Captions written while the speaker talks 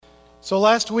So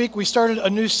last week we started a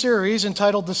new series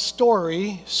entitled The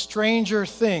Story, Stranger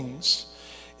Things.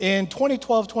 In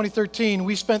 2012-2013,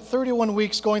 we spent 31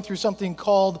 weeks going through something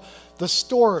called The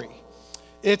Story.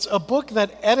 It's a book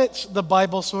that edits the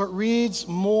Bible so it reads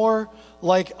more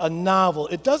like a novel.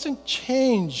 It doesn't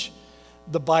change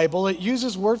the Bible. It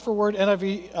uses word for word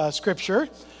NIV scripture.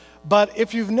 But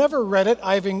if you've never read it,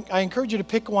 I encourage you to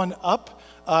pick one up.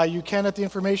 You can at the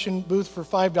information booth for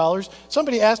 $5.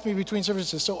 Somebody asked me between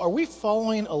services, so are we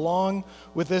following along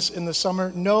with this in the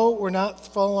summer? No, we're not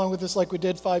following along with this like we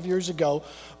did 5 years ago,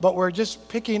 but we're just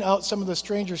picking out some of the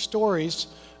stranger stories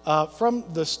from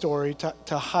the story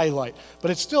to highlight.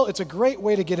 But it's a great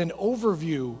way to get an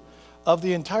overview of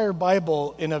the entire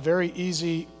Bible in a very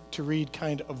easy to read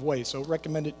kind of way, so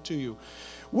recommend it to you.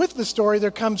 With the story,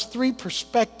 there comes three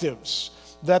perspectives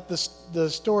that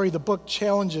the book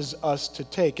challenges us to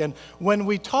take. And when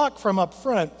we talk from up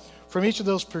front, from each of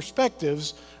those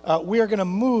perspectives, we are going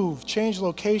to change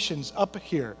locations up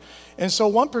here. And so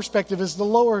one perspective is the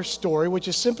lower story, which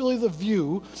is simply the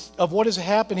view of what is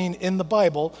happening in the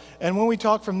Bible. And when we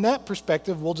talk from that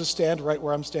perspective, we'll just stand right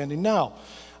where I'm standing now.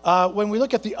 When we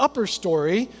look at the upper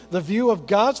story, the view of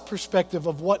God's perspective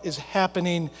of what is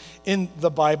happening in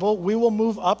the Bible, we will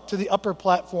move up to the upper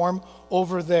platform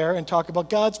over there and talk about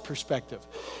God's perspective.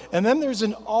 And then there's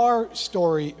an our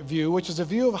story view, which is a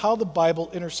view of how the Bible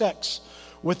intersects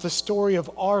with the story of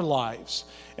our lives.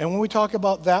 And when we talk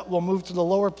about that, we'll move to the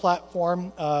lower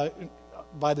platform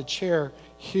by the chair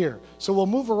here. So we'll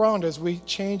move around as we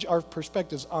change our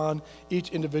perspectives on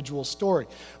each individual story.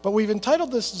 But we've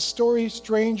entitled this The Story,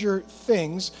 Stranger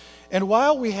Things. And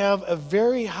while we have a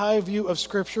very high view of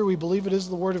Scripture, we believe it is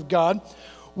the Word of God,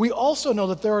 we also know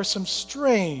that there are some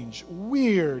strange,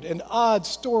 weird, and odd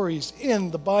stories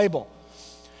in the Bible.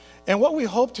 And what we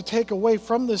hope to take away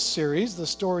from this series, The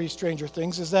Story, Stranger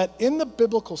Things, is that in the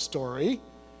biblical story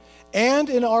and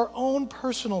in our own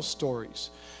personal stories,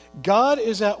 God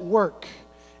is at work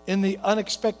in the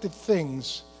unexpected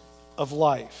things of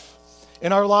life.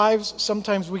 In our lives,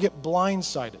 sometimes we get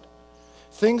blindsided.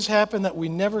 Things happen that we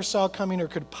never saw coming or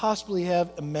could possibly have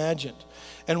imagined.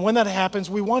 And when that happens,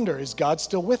 we wonder, is God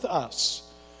still with us?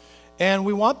 And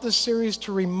we want this series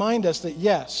to remind us that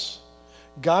yes,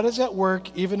 God is at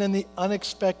work even in the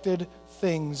unexpected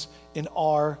things in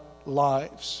our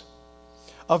lives.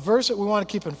 A verse that we want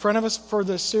to keep in front of us for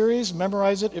this series,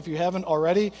 memorize it if you haven't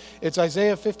already. It's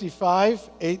Isaiah 55,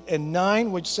 8 and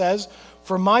 9, which says,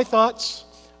 "For my thoughts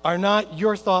are not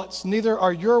your thoughts, neither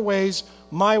are your ways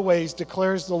my ways,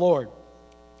 declares the Lord.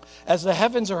 As the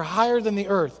heavens are higher than the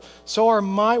earth, so are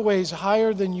my ways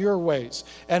higher than your ways,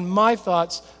 and my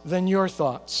thoughts than your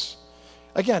thoughts."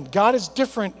 Again, God is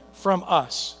different from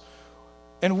us.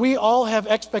 And we all have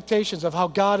expectations of how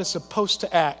God is supposed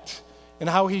to act and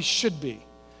how he should be.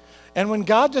 And when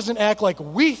God doesn't act like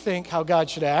we think how God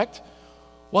should act,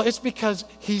 well, it's because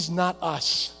he's not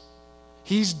us.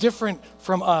 He's different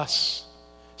from us.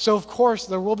 So, of course,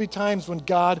 there will be times when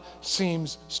God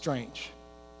seems strange.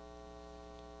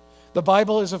 The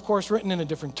Bible is, of course, written in a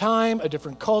different time, a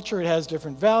different culture. It has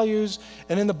different values.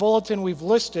 And in the bulletin, we've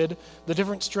listed the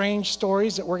different strange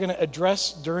stories that we're going to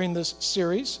address during this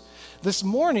series. This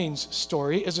morning's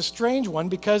story is a strange one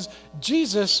because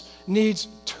Jesus needs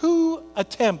 2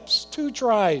 attempts, 2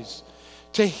 tries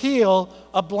to heal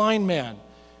a blind man.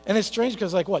 And it's strange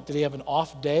because, like, what? Did he have an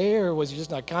off day or was he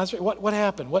just not concentrating? What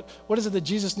happened? What is it that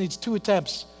Jesus needs 2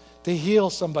 attempts to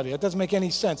heal somebody? That doesn't make any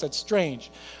sense. That's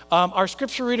strange. Our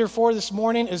scripture reader for this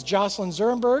morning is Jocelyn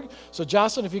Zernberg. So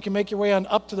Jocelyn, if you can make your way on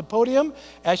up to the podium.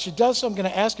 As she does so, I'm going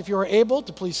to ask if you are able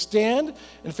to please stand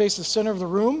and face the center of the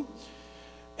room.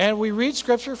 And we read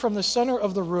scripture from the center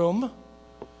of the room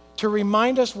to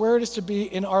remind us where it is to be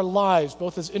in our lives,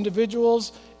 both as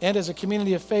individuals and as a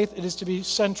community of faith. It is to be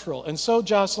central. And so,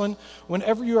 Jocelyn,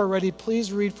 whenever you are ready,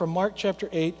 please read from Mark chapter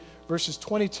 8, verses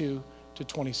 22 to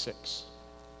 26.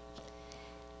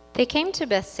 They came to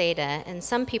Bethsaida, and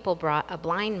some people brought a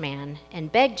blind man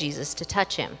and begged Jesus to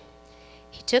touch him.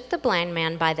 He took the blind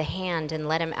man by the hand and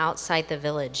led him outside the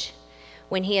village.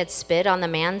 When he had spit on the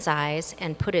man's eyes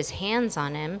and put his hands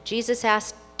on him, Jesus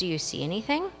asked, "Do you see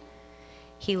anything?"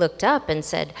 He looked up and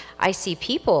said, "I see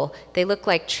people. They look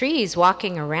like trees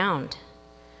walking around."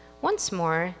 Once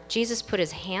more, Jesus put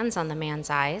his hands on the man's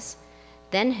eyes.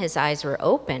 Then his eyes were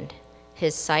opened.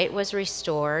 His sight was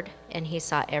restored, and he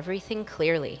saw everything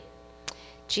clearly.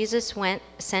 Jesus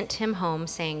sent him home,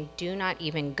 saying, "Do not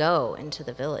even go into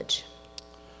the village."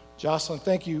 Jocelyn,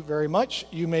 thank you very much.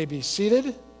 You may be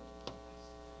seated.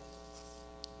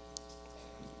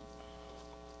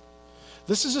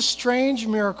 This is a strange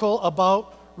miracle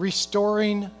about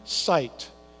restoring sight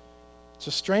It's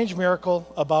a strange miracle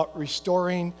about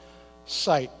restoring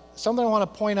sight. Something I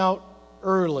want to point out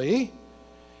early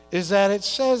is that it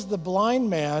says the blind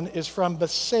man is from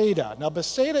Bethsaida. Now,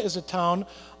 Bethsaida is a town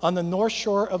on the north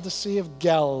shore of the Sea of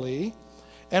Galilee.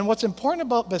 And what's important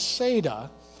about Bethsaida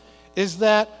is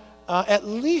that at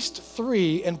least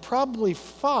 3 and probably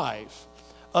 5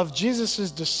 of Jesus'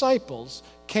 disciples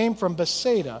came from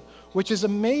Bethsaida, which is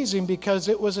amazing because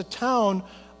it was a town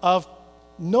of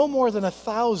no more than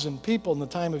 1,000 people in the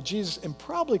time of Jesus and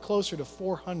probably closer to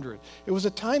 400. It was a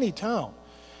tiny town.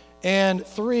 And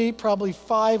 3, probably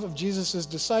 5 of Jesus'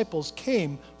 disciples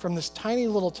came from this tiny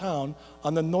little town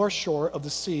on the north shore of the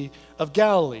Sea of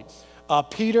Galilee.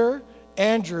 Peter,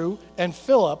 Andrew, and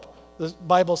Philip, the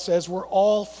Bible says, were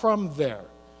all from there.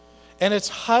 And it's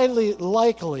highly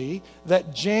likely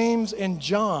that James and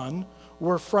John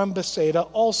were from Bethsaida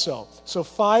also. So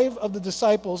 5 of the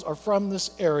disciples are from this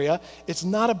area. It's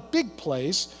not a big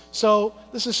place, so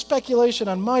this is speculation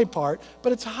on my part,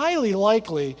 but it's highly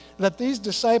likely that these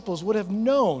disciples would have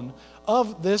known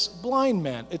of this blind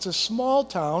man. It's a small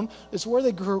town. It's where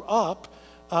they grew up.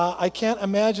 I can't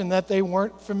imagine that they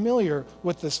weren't familiar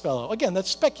with this fellow. Again,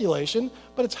 that's speculation,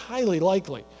 but it's highly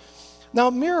likely. Now,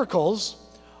 miracles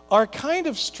are kind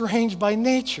of strange by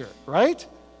nature, right?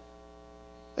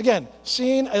 Again,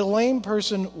 seeing a lame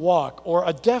person walk, or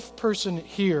a deaf person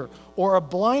hear, or a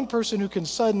blind person who can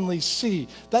suddenly see,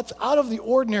 that's out of the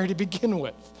ordinary to begin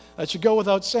with. That should go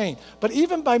without saying. But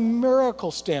even by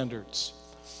miracle standards,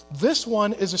 this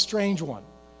one is a strange one.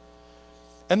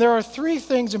 And there are 3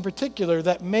 things in particular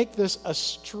that make this a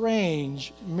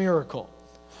strange miracle.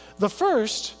 The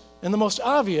first, and the most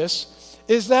obvious,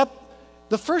 is that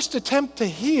the first attempt to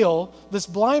heal this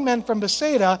blind man from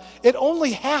Bethsaida, it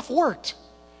only half worked.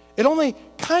 It only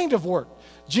kind of worked.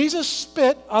 Jesus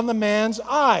spit on the man's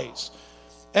eyes.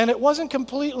 And it wasn't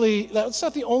completely, that's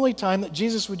not the only time that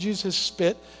Jesus would use his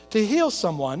spit to heal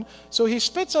someone. So he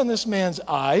spits on this man's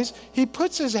eyes, he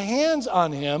puts his hands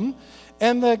on him,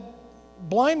 and the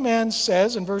blind man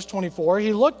says in verse 24,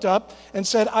 he looked up and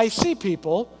said, I see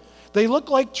people. They look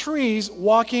like trees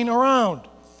walking around.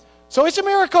 So it's a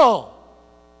miracle.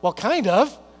 Well, kind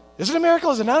of. Is it a miracle?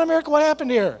 Is it not a miracle? What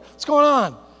happened here? What's going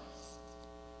on?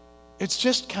 It's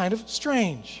just kind of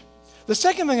strange. The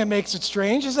second thing that makes it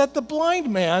strange is that the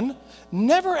blind man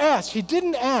never asked. He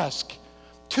didn't ask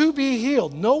to be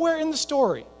healed. Nowhere in the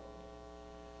story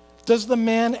does the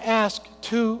man ask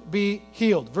to be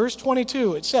healed. Verse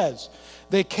 22, it says,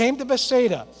 they came to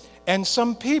Bethsaida, and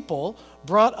some people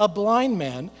brought a blind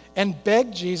man and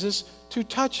begged Jesus to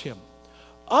touch him.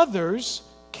 Others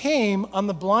came on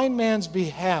the blind man's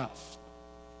behalf,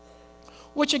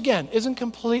 which again isn't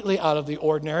completely out of the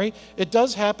ordinary. It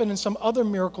does happen in some other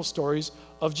miracle stories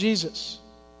of Jesus.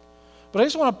 But I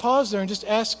just want to pause there and just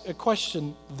ask a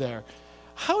question there.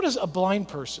 How does a blind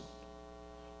person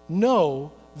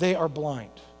know they are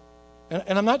blind?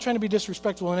 And I'm not trying to be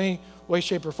disrespectful in any way,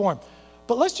 shape, or form.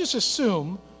 But let's just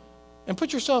assume, and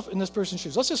put yourself in this person's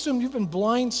shoes. Let's assume you've been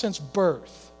blind since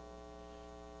birth.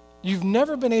 You've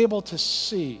never been able to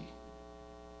see.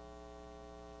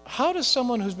 How does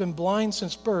someone who's been blind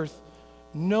since birth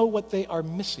know what they are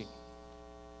missing?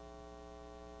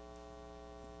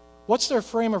 What's their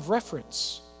frame of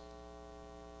reference?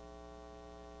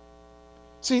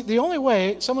 See, the only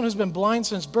way someone who's been blind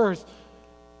since birth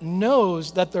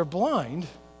knows that they're blind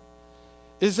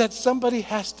is that somebody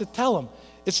has to tell them.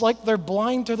 It's like they're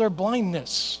blind to their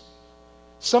blindness.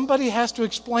 Somebody has to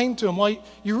explain to them. Well,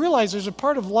 you realize there's a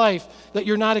part of life that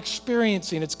you're not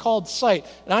experiencing. It's called sight.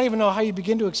 And I don't even know how you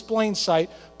begin to explain sight,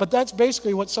 but that's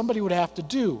basically what somebody would have to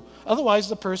do. Otherwise,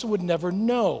 the person would never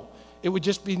know. It would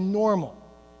just be normal.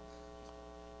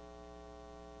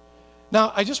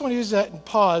 Now, I just want to use that and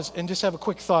pause and just have a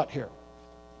quick thought here.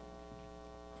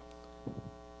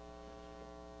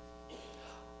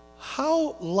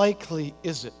 How likely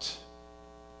is it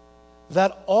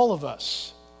that all of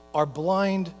us are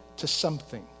blind to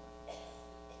something?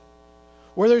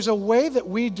 Where there's a way that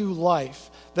we do life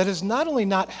that is not only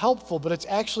not helpful, but it's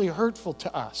actually hurtful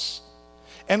to us.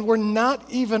 And we're not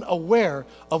even aware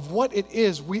of what it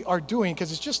is we are doing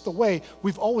because it's just the way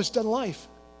we've always done life.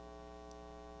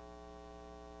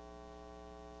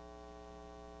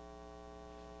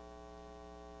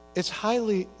 It's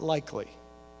highly likely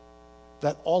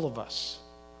that all of us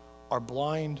are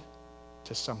blind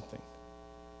to something,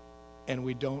 and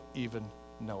we don't even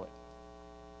know it.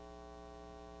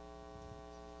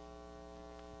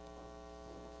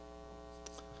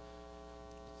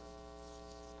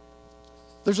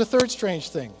 There's a third strange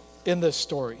thing in this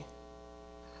story,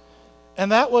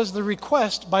 and that was the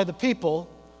request by the people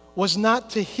was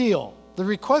not to heal. the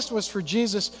request was for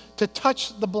Jesus to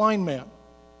touch the blind man.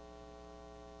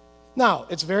 Now,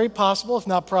 it's very possible, if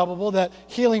not probable, that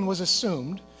healing was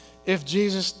assumed if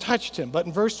Jesus touched him. But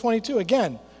in verse 22,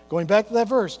 again, going back to that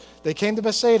verse, they came to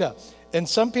Bethsaida, and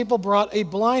some people brought a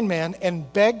blind man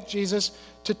and begged Jesus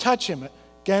to touch him.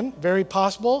 Again, very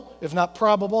possible, if not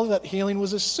probable, that healing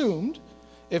was assumed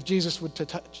if Jesus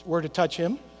were to touch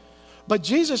him. But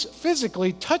Jesus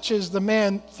physically touches the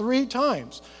man 3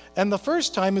 times. And the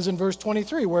first time is in verse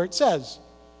 23, where it says,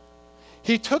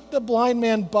 he took the blind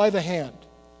man by the hand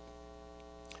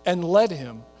and led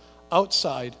him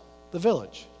outside the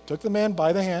village. Took the man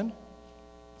by the hand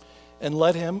and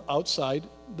led him outside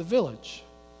the village.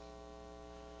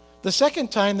 The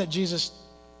second time that Jesus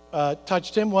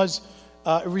touched him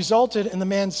resulted in the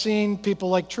man seeing people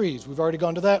like trees. We've already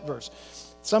gone to that verse.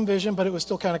 Some vision, but it was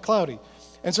still kind of cloudy.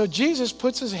 And so Jesus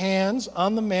puts his hands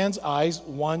on the man's eyes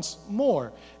once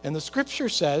more. And the scripture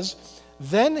says,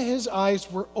 then his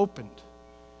eyes were opened.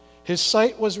 His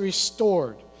sight was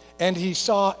restored, and he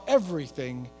saw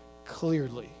everything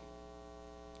clearly.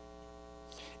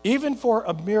 Even for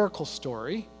a miracle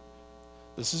story,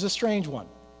 this is a strange one.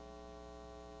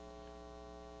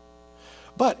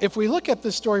 But if we look at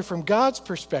this story from God's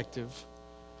perspective,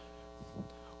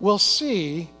 we'll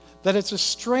see that it's a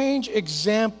strange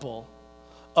example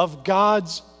of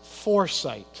God's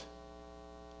foresight.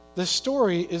 This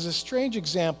story is a strange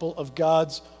example of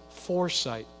God's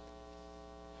foresight.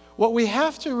 What we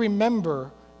have to remember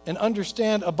and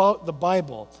understand about the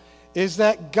Bible is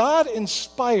that God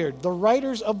inspired the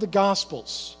writers of the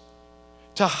Gospels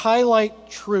to highlight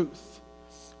truth.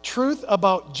 Truth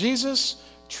about Jesus,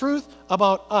 truth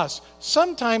about us.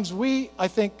 Sometimes we, I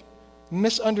think,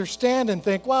 misunderstand and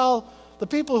think, well, the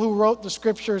people who wrote the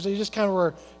scriptures, they just kind of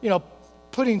were,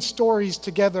 putting stories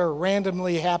together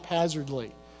randomly,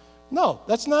 haphazardly. No,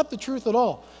 that's not the truth at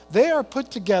all. They are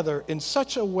put together in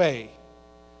such a way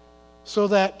so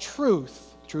that truth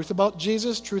about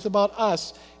Jesus, truth about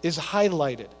us, is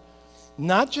highlighted.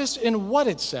 Not just in what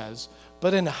it says,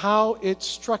 but in how it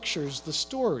structures the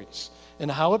stories and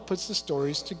how it puts the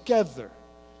stories together.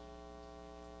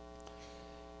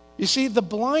 You see, the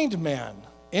blind man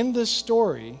in this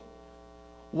story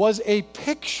was a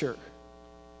picture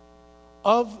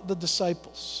of the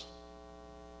disciples.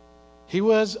 He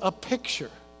was a picture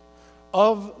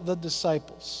of the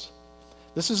disciples.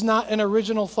 This is not an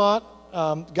original thought.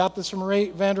 Got this from Ray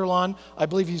Vander Laan. I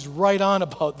believe he's right on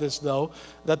about this, though,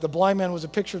 that the blind man was a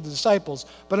picture of the disciples.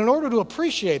 But in order to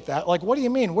appreciate that, what do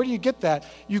you mean? Where do you get that?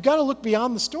 You've got to look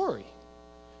beyond the story.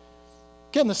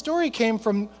 Again, the story came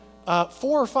from 4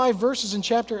 or 5 verses in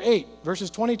chapter 8,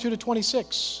 verses 22 to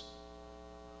 26.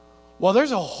 Well,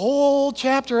 there's a whole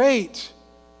chapter 8.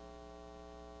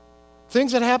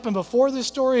 Things that happened before this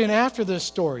story and after this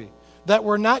story that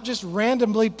were not just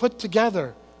randomly put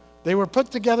together. They were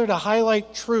put together to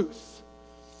highlight truth.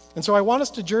 And so I want us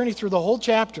to journey through the whole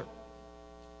chapter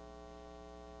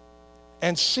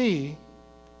and see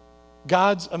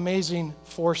God's amazing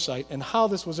foresight and how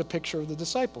this was a picture of the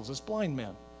disciples, this blind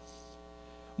man.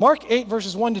 Mark 8,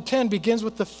 verses 1 to 10 begins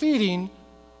with the feeding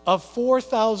of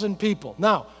 4,000 people.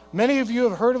 Now, many of you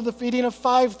have heard of the feeding of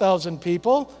 5,000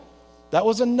 people. That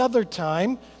was another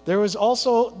time. There was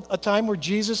also a time where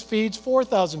Jesus feeds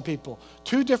 4,000 people.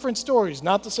 2 different stories,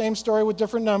 not the same story with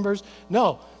different numbers.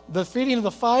 No, the feeding of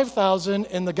the 5,000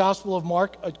 in the Gospel of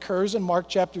Mark occurs in Mark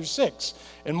chapter 6.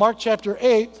 In Mark chapter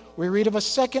 8, we read of a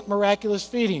second miraculous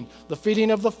feeding, the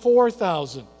feeding of the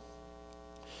 4,000.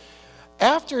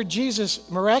 After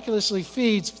Jesus miraculously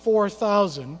feeds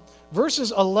 4,000,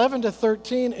 verses 11 to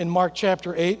 13 in Mark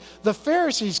chapter 8, the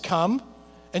Pharisees come,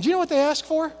 and do you know what they ask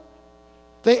for?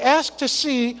 They ask to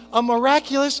see a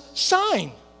miraculous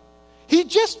sign. He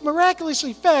just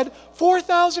miraculously fed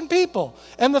 4,000 people.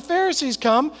 And the Pharisees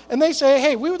come and they say,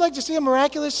 hey, we would like to see a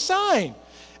miraculous sign.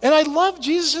 And I love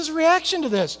Jesus' reaction to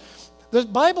this. The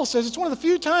Bible says, it's one of the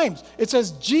few times, it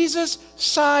says, Jesus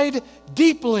sighed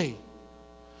deeply.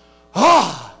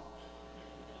 Ah!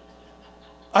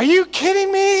 Are you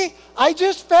kidding me? I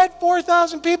just fed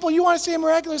 4,000 people. You want to see a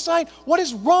miraculous sign? What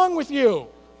is wrong with you?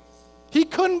 He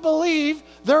couldn't believe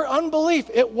their unbelief.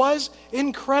 It was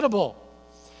incredible.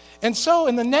 And so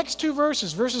in the next 2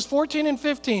 verses, verses 14 and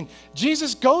 15,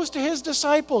 Jesus goes to his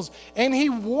disciples and he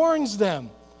warns them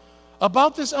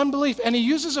about this unbelief. And he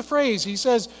uses a phrase. He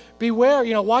says, beware,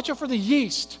 watch out for the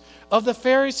yeast of the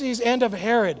Pharisees and of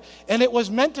Herod. And it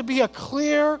was meant to be a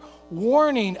clear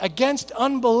warning against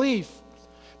unbelief,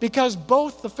 because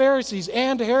both the Pharisees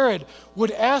and Herod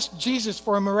would ask Jesus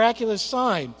for a miraculous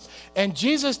sign. And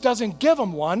Jesus doesn't give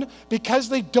them one because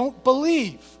they don't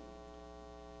believe.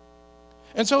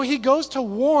 And so he goes to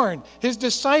warn his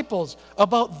disciples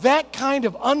about that kind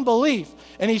of unbelief.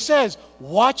 And he says,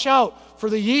 watch out for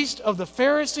the yeast of the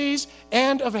Pharisees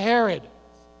and of Herod.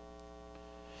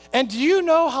 And do you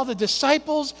know how the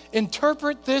disciples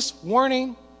interpret this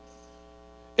warning?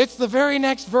 It's the very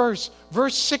next verse,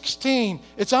 verse 16.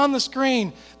 It's on the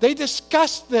screen. They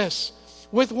discussed this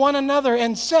with one another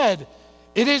and said,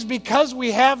 it is because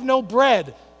we have no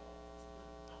bread.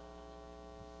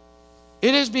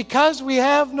 It is because we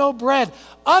have no bread.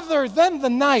 Other than the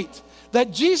night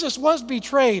that Jesus was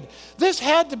betrayed, this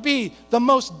had to be the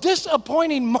most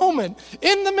disappointing moment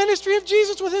in the ministry of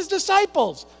Jesus with his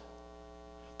disciples.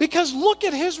 Because look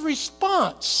at his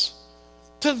response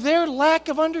to their lack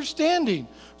of understanding.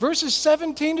 Verses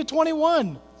 17 to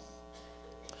 21.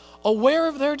 Aware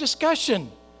of their discussion,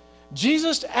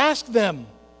 Jesus asked them,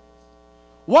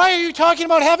 why are you talking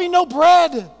about having no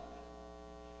bread?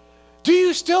 Do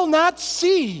you still not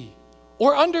see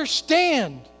or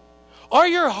understand? Are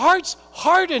your hearts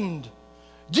hardened?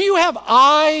 Do you have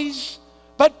eyes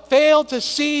but fail to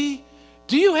see?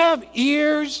 Do you have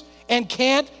ears and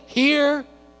can't hear?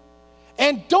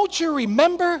 And don't you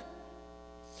remember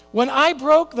when I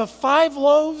broke the 5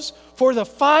 loaves for the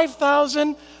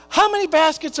 5,000? How many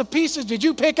baskets of pieces did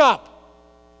you pick up?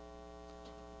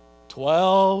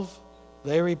 12,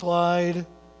 they replied.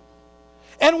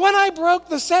 And when I broke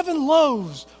the 7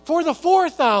 loaves for the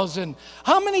 4,000,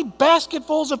 how many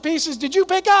basketfuls of pieces did you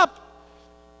pick up?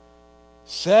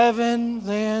 7,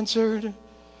 they answered.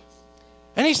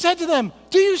 And he said to them,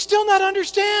 do you still not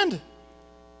understand?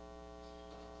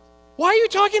 Why are you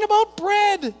talking about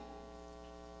bread?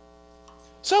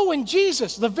 So when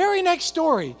Jesus, the very next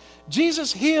story,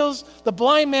 Jesus heals the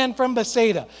blind man from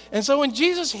Bethsaida. And so when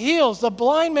Jesus heals the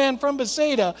blind man from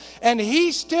Bethsaida and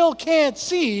he still can't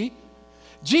see,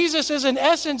 Jesus is in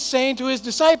essence saying to his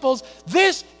disciples,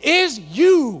 this is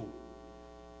you.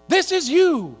 This is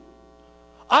you.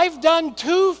 I've done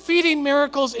 2 feeding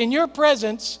miracles in your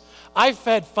presence. I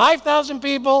fed 5,000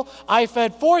 people. I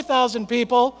fed 4,000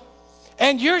 people.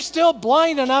 And you're still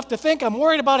blind enough to think I'm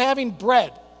worried about having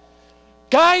bread.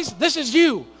 Guys, this is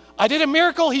you. I did a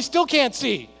miracle. He still can't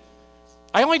see.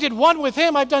 I only did 1 with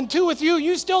him. I've done 2 with you.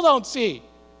 You still don't see.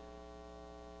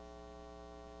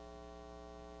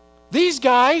 These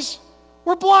guys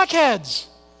were blockheads.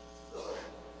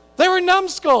 They were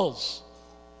numbskulls.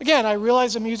 Again, I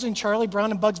realize I'm using Charlie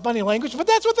Brown and Bugs Bunny language, but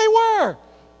that's what they were.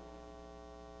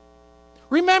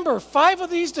 Remember, 5 of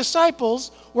these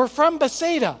disciples were from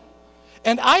Bethsaida.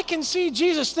 And I can see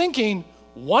Jesus thinking,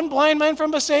 1 blind man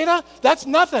from Bethsaida? That's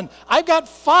nothing. I've got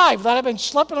 5 that I've been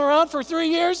schlepping around for 3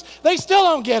 years. They still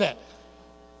don't get it.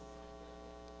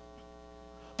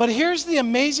 But here's the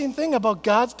amazing thing about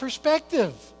God's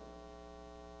perspective.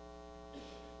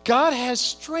 God has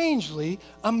strangely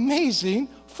amazing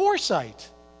foresight.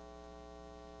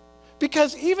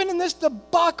 Because even in this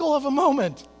debacle of a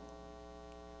moment,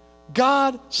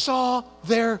 God saw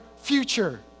their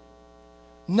future,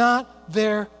 not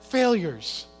their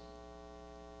failures.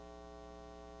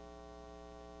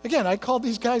 Again, I call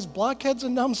these guys blockheads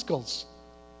and numbskulls.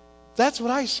 That's what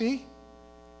I see.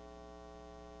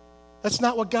 That's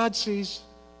not what God sees.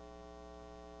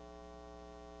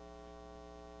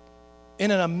 In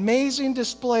an amazing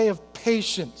display of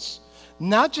patience,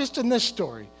 not just in this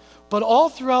story, but all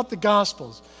throughout the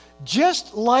Gospels,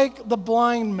 just like the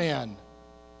blind man,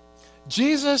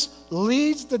 Jesus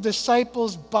leads the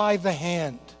disciples by the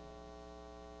hand.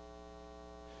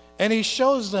 And he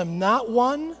shows them not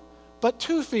 1, but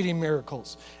 2 feeding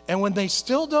miracles. And when they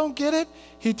still don't get it,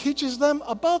 he teaches them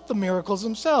about the miracles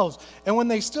themselves. And when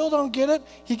they still don't get it,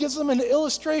 he gives them an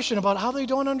illustration about how they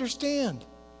don't understand.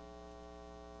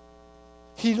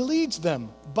 He leads them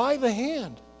by the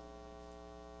hand.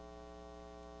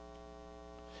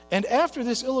 And after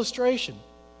this illustration,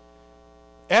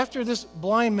 after this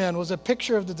blind man was a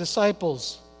picture of the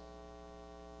disciples,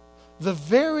 the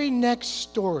very next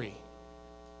story,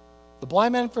 the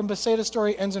blind man from Bethsaida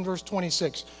story ends in verse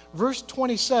 26. Verse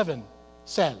 27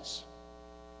 says,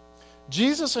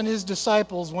 Jesus and his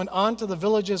disciples went on to the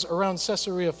villages around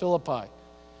Caesarea Philippi.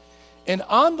 And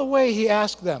on the way he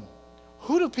asked them,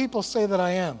 who do people say that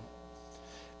I am?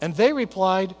 And they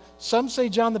replied, some say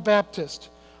John the Baptist,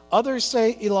 others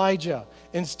say Elijah,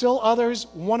 and still others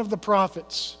one of the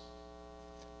prophets.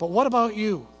 But what about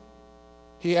you?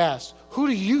 He asked, who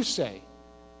do you say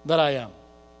that I am?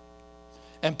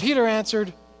 And Peter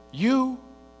answered, you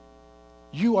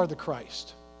are the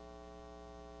Christ.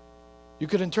 You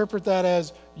could interpret that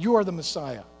as, you are the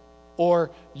Messiah,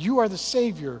 or you are the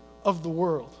Savior of the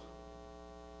world.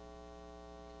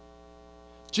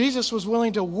 Jesus was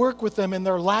willing to work with them in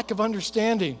their lack of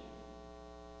understanding.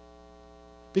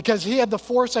 because he had the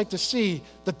foresight to see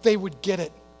that they would get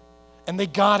it. And they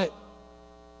got it.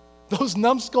 Those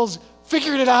numbskulls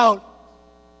figured it out.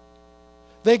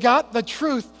 They got the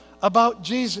truth about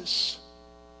Jesus.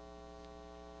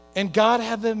 And God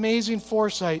had the amazing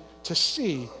foresight to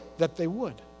see that they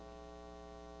would.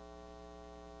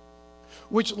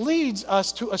 Which leads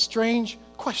us to a strange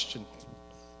question.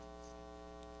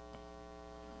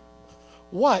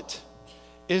 What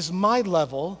is my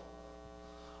level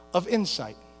of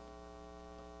insight?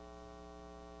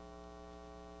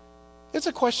 It's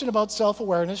a question about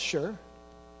self-awareness, sure.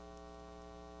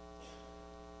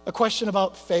 A question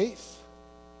about faith.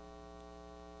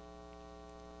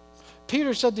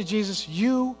 Peter said to Jesus,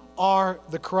 "You are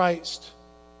the Christ."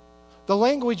 The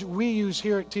language we use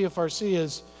here at TFRC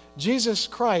is, Jesus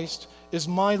Christ is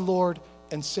my Lord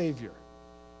and Savior.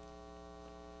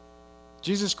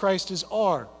 Jesus Christ is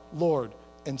our Lord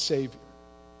and Savior.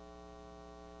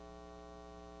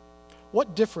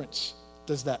 What difference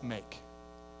does that make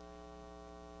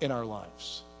in our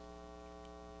lives?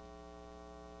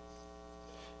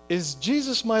 Is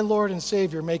Jesus my Lord and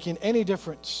Savior making any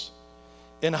difference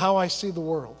in how I see the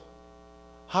world,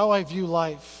 how I view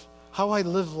life, how I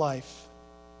live life?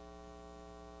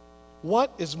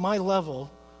 What is my level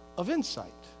of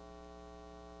insight?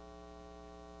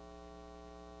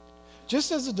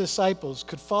 Just as the disciples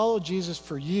could follow Jesus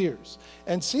for years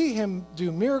and see him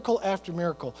do miracle after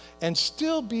miracle and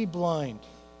still be blind,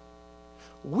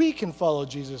 we can follow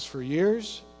Jesus for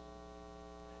years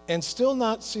and still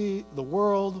not see the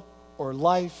world or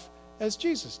life as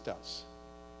Jesus does.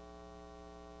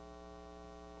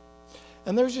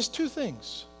 And there's just two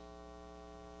things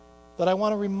that I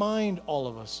want to remind all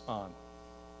of us on.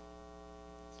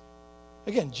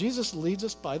 Again, Jesus leads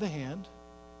us by the hand,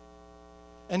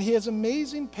 and he has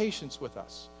amazing patience with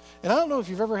us. And I don't know if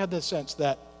you've ever had this sense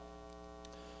that,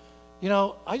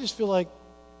 I just feel like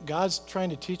God's trying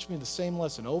to teach me the same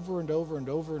lesson over and over and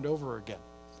over and over again.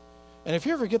 And if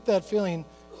you ever get that feeling,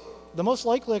 the most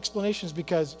likely explanation is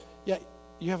because,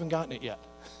 you haven't gotten it yet.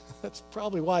 That's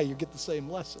probably why you get the same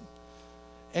lesson.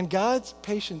 And God's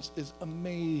patience is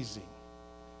amazing.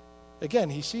 Again,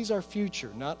 he sees our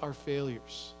future, not our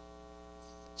failures.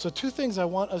 So two things I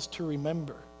want us to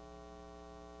remember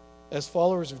as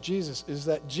followers of Jesus is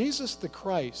that Jesus the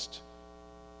Christ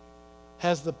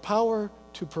has the power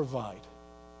to provide.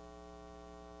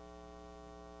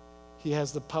 He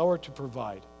has the power to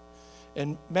provide.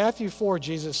 In Matthew 4,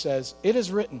 Jesus says, "It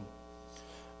is written,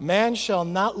 man shall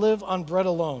not live on bread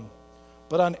alone,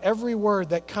 but on every word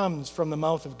that comes from the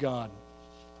mouth of God."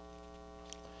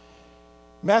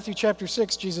 Matthew chapter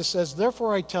 6, Jesus says,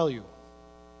 "Therefore I tell you,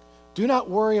 do not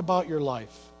worry about your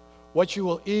life, what you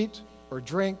will eat or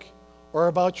drink, or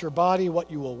about your body, what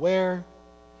you will wear.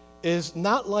 Is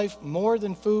not life more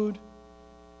than food,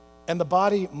 and the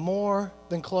body more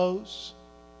than clothes?"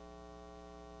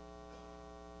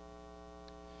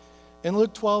 In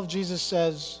Luke 12, Jesus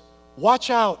says,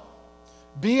 "Watch out,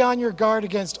 be on your guard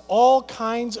against all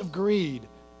kinds of greed.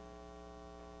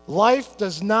 Life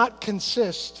does not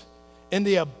consist in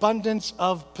the abundance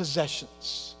of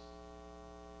possessions."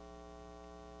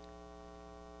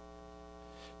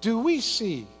 Do we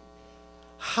see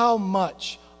how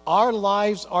much our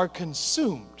lives are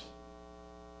consumed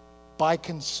by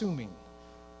consuming?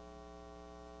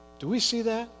 Do we see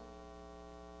that?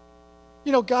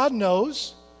 God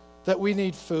knows that we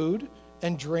need food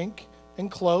and drink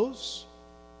and clothes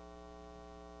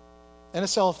and a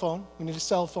cell phone. We need a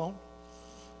cell phone.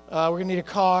 We're going to need a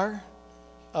car.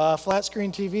 Flat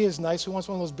screen TV is nice. Who wants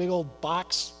one of those big old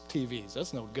box TVs?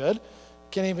 That's no good.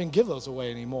 Can't even give those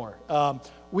away anymore.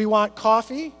 We want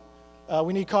coffee.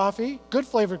 We need coffee, good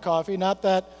flavored coffee, not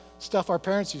that stuff our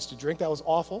parents used to drink. That was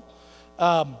awful.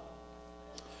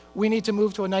 We need to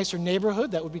move to a nicer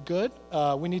neighborhood. That would be good.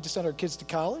 We need to send our kids to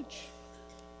college.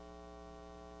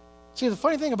 See, the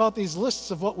funny thing about these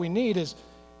lists of what we need is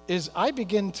I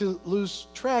begin to lose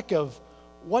track of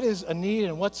what is a need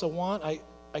and what's a want.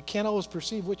 I can't always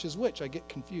perceive which is which. I get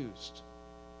confused.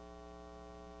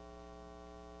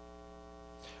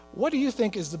 What do you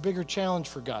think is the bigger challenge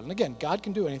for God? And again, God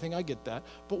can do anything, I get that.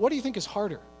 But what do you think is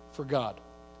harder for God?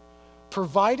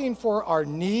 Providing for our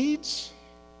needs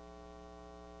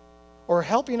or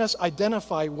helping us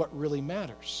identify what really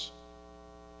matters?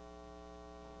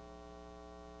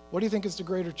 What do you think is the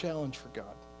greater challenge for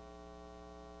God?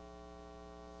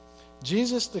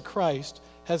 Jesus the Christ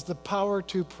has the power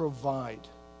to provide.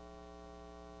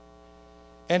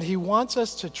 And he wants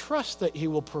us to trust that he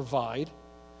will provide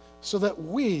so that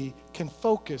we can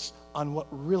focus on what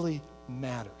really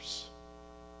matters.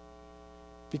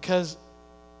 Because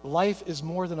life is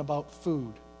more than about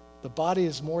food the body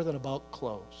is more than about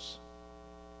clothes.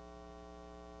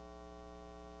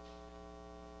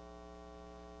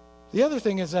 The other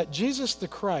thing is that Jesus the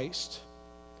Christ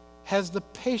has the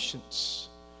patience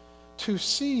to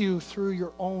see you through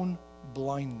your own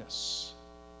blindness.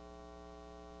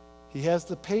 He has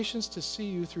the patience to see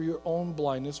you through your own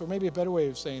blindness, or maybe a better way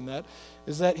of saying that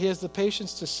is that he has the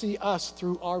patience to see us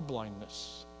through our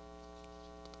blindness.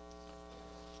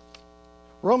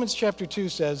 Romans chapter 2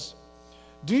 says,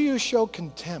 "Do you show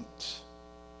contempt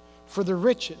for the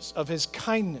riches of his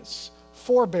kindness,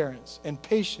 forbearance, and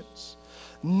patience,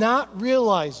 not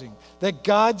realizing that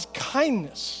God's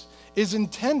kindness is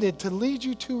intended to lead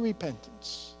you to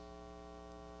repentance?"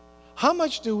 How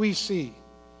much do we see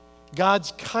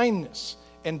God's kindness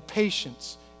and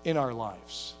patience in our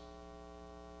lives?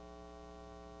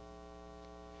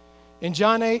 In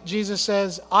John 8, Jesus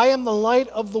says, "I am the light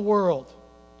of the world.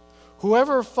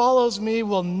 Whoever follows me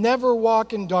will never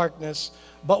walk in darkness,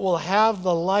 but will have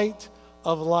the light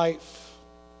of life."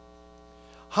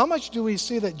 How much do we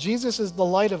see that Jesus is the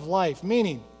light of life,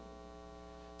 meaning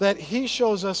that he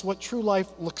shows us what true life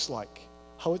looks like,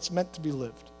 how it's meant to be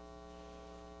lived?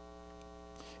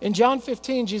 In John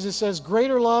 15, Jesus says,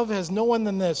 "Greater love has no one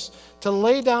than this, to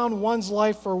lay down one's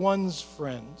life for one's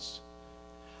friends."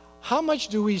 How much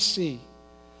do we see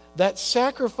that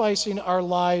sacrificing our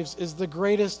lives is the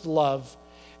greatest love,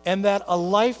 and that a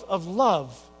life of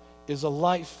love is a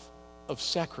life of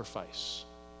sacrifice?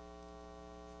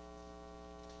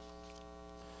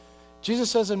 Jesus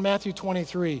says in Matthew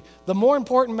 23, the more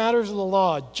important matters of the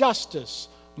law, justice,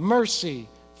 mercy,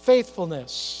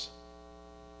 faithfulness.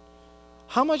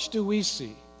 How much do we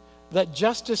see that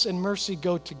justice and mercy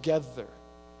go together?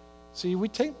 See, we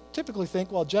typically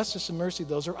think, well, justice and mercy,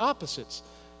 those are opposites.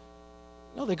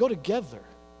 No, they go together.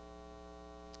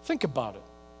 Think about it.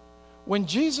 When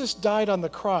Jesus died on the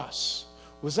cross,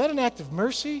 was that an act of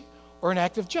mercy or an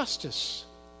act of justice?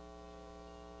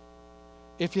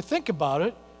 If you think about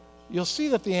it, you'll see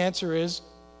that the answer is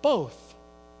both.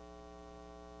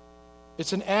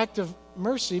 It's an act of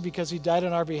mercy because he died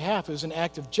on our behalf. It was an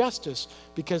act of justice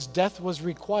because death was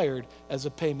required as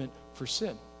a payment for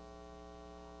sin.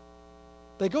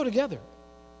 They go together.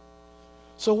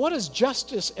 So what does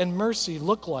justice and mercy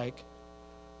look like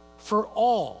for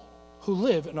all who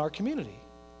live in our community?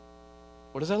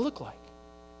 What does that look like?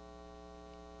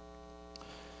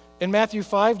 In Matthew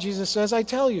 5, Jesus says, "I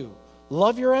tell you,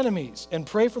 love your enemies and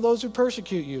pray for those who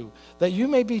persecute you, that you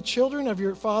may be children of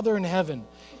your Father in heaven.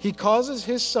 He causes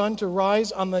his sun to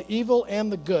rise on the evil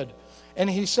and the good, and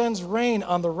he sends rain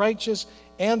on the righteous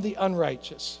and the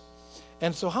unrighteous."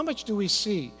 And so how much do we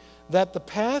see that the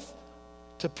path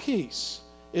to peace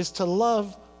is to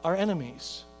love our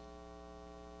enemies?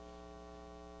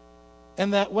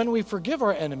 And that when we forgive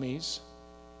our enemies,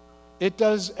 it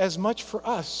does as much for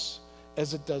us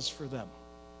as it does for them.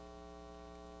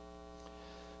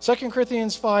 2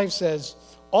 Corinthians 5 says,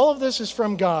 "All of this is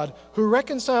from God, who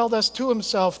reconciled us to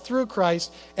himself through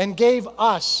Christ and gave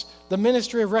us the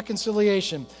ministry of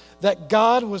reconciliation, that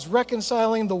God was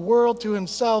reconciling the world to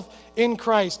himself in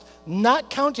Christ, not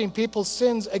counting people's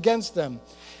sins against them.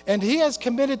 And he has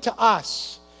committed to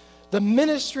us the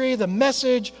ministry, the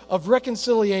message of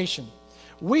reconciliation.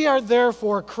 We are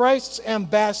therefore Christ's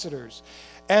ambassadors,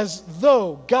 as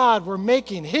though God were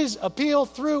making his appeal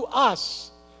through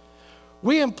us.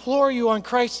 We implore you on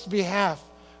Christ's behalf,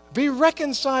 be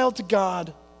reconciled to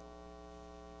God."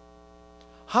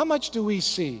 How much do we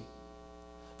see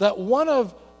that one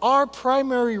of our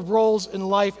primary roles in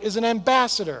life is an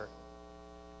ambassador?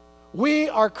 We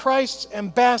are Christ's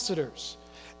ambassadors.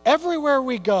 Everywhere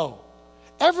we go,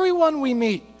 everyone we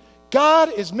meet, God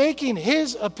is making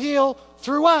his appeal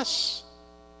through us.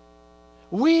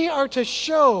 We are to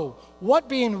show what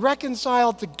being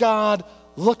reconciled to God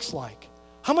looks like.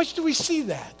 How much do we see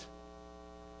that?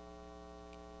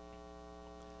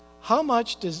 How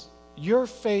much does your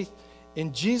faith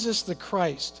in Jesus the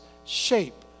Christ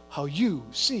shape how you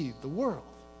see the world?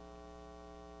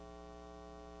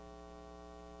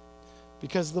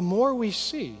 Because the more we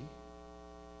see,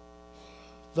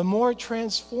 the more it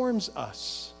transforms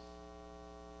us.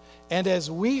 And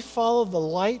as we follow the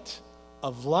light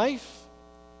of life,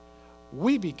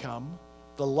 we become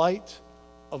the light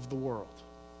of the world.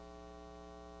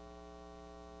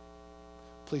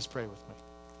 Please pray with me.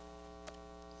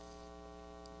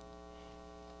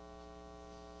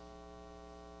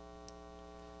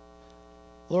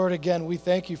 Lord, again, we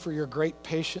thank you for your great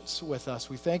patience with us.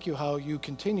 We thank you how you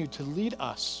continue to lead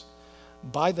us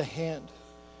by the hand.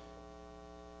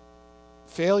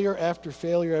 Failure after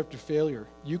failure after failure,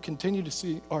 you continue to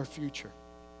see our future.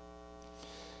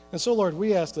 And so, Lord,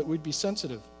 we ask that we'd be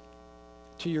sensitive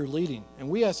to your leading. And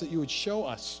we ask that you would show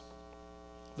us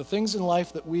the things in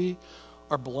life that we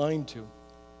are blind to,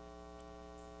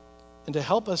 and to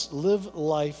help us live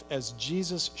life as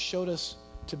Jesus showed us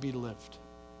to be lived.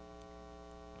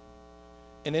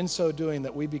 And in so doing,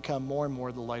 that we become more and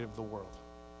more the light of the world.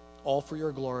 All for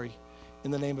your glory.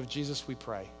 In the name of Jesus we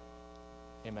pray.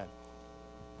 Amen.